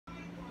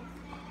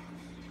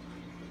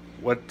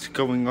What's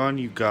going on,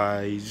 you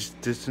guys?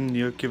 This is New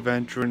York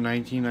Adventure in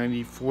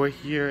 1994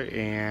 here,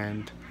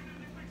 and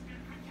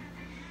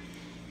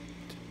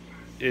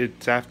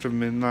it's after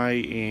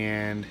midnight,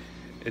 and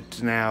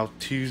it's now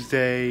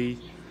Tuesday,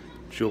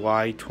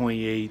 July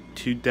 28th,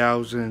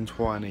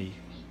 2020.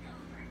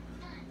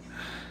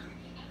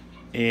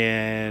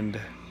 And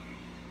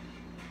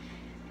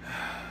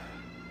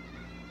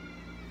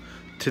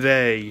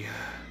today,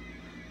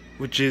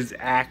 which is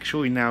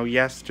actually now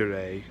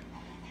yesterday,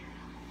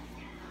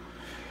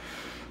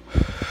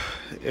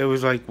 it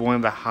was like one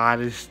of the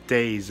hottest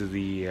days of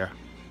the year.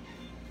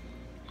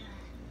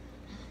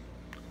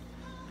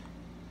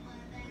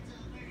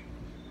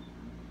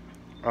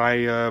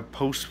 I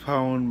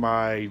postponed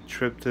my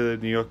trip to the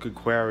New York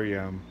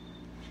Aquarium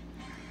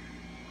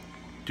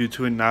due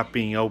to it not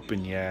being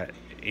open yet,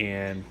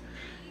 and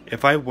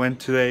if I went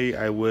today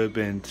I would have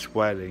been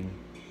sweating.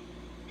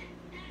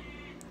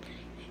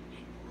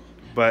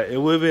 But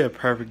it would have been a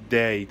perfect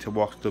day to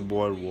walk the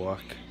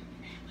boardwalk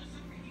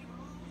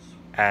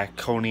at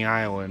Coney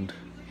Island.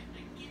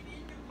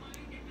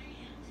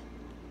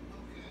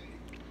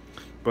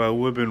 But it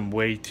would have been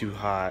way too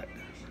hot.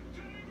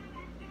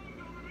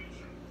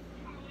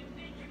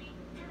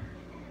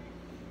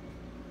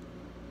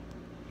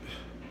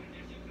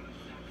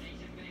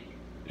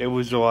 It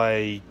was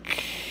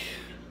like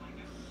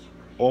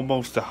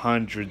almost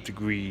 100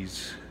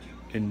 degrees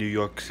in New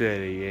York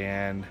City,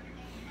 and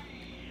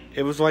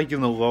it was like in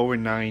the lower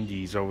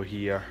 90s over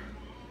here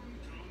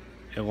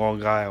in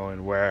Long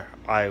Island where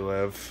I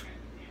live.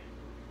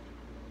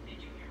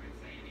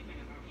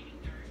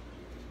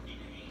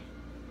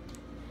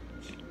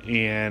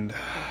 And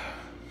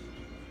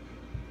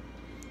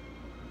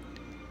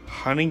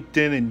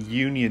Huntington and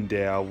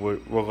Uniondale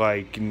were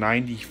like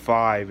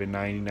 95 and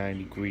 99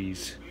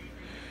 degrees.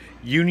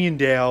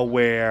 Uniondale,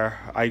 where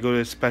I go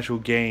to special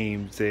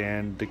games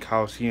and the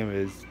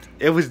Coliseum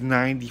it was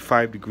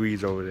 95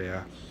 degrees over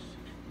there.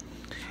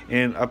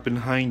 And up in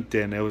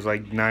Huntington, it was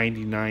like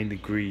 99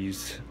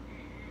 degrees,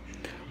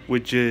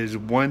 which is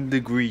 1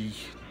 degree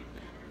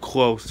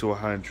close to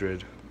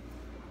 100.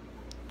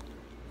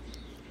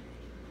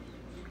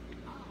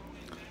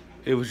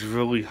 It was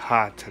really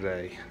hot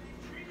today.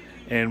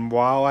 And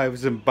while I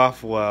was in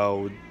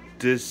Buffalo,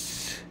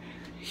 this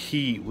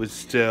heat was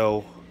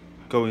still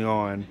going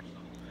on.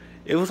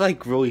 It was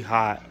like really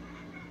hot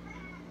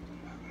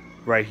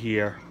right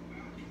here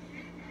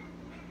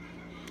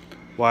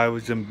while I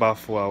was in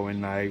Buffalo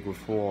in Niagara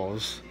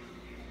Falls.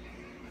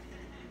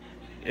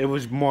 It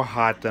was more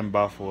hot than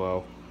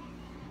Buffalo.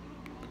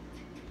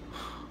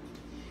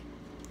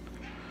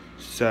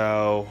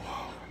 So,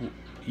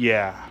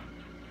 yeah.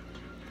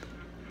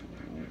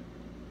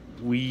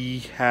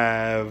 We've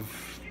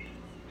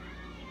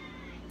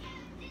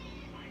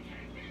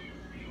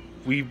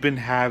been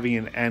having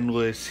an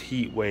endless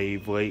heat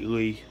wave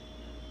lately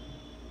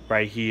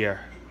right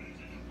here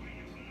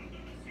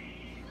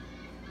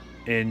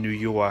in New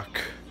York,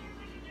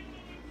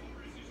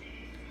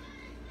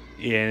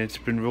 and it's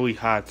been really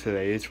hot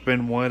today. It's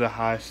been one of the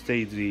hottest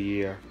days of the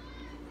year.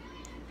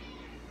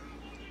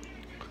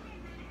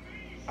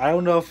 I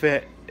don't know if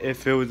it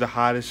was the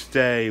hottest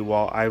day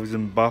while I was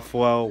in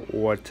Buffalo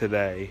or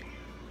today,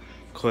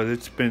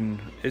 because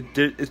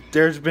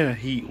there's been a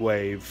heat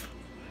wave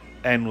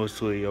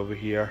endlessly over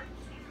here.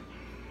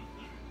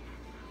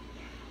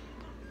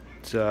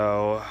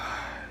 So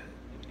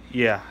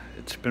yeah,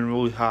 it's been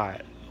really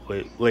hot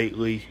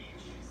lately.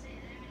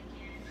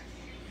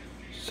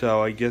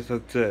 So I guess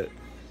that's it.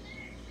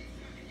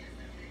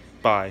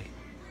 Bye.